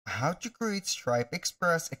How to create Stripe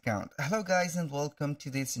Express account. Hello guys and welcome to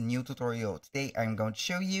this new tutorial. Today I'm going to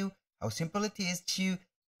show you how simple it is to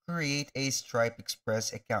create a Stripe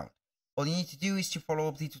Express account. All you need to do is to follow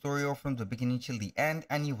up the tutorial from the beginning till the end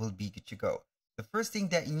and you will be good to go. The first thing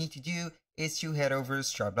that you need to do is to head over to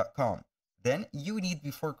stripe.com. Then you need,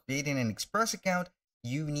 before creating an Express account,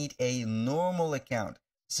 you need a normal account.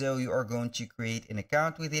 So you are going to create an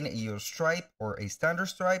account within your Stripe or a standard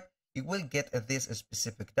Stripe. You will get this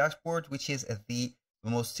specific dashboard, which is the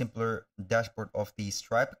most simpler dashboard of the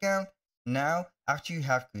Stripe account. Now, after you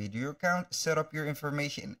have created your account, set up your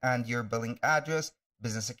information and your billing address,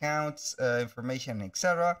 business accounts, information,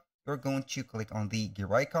 etc. You're going to click on the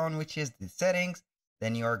gear icon, which is the settings.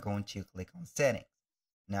 Then you are going to click on settings.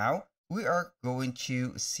 Now, we are going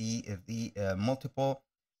to see the multiple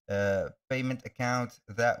payment account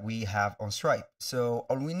that we have on Stripe. So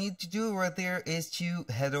all we need to do right there is to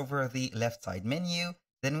head over the left side menu.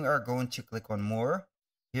 Then we are going to click on more.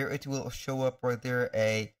 Here it will show up right there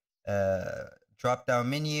a drop down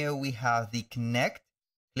menu. We have the connect.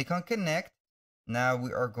 Click on connect. Now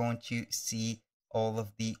we are going to see all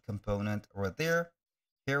of the component right there.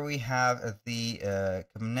 Here we have the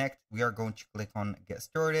connect. We are going to click on get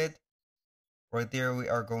started. Right there, we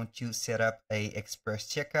are going to set up a Express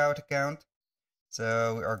checkout account.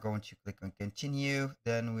 So we are going to click on continue.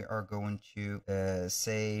 Then we are going to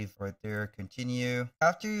save right there, continue.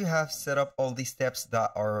 After you have set up all the steps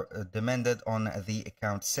that are demanded on the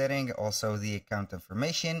account setting, also the account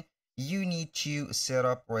information, you need to set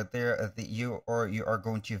up right there you are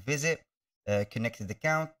going to visit connected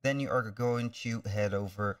account. Then you are going to head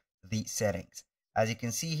over the settings. As you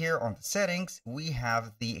can see here on the settings, we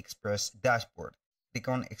have the Express dashboard. Click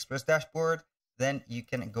on Express dashboard, then you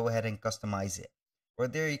can go ahead and customize it.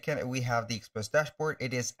 Right there, we have the Express dashboard.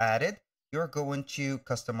 It is added. You're going to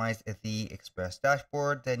customize the Express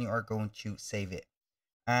dashboard. Then you are going to save it.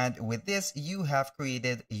 And with this, you have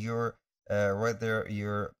created your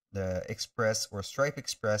your Express or Stripe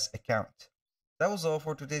Express account. That was all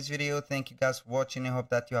for today's video. Thank you guys for watching. I hope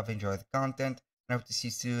that you have enjoyed the content. And I hope to see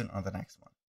you soon on the next one.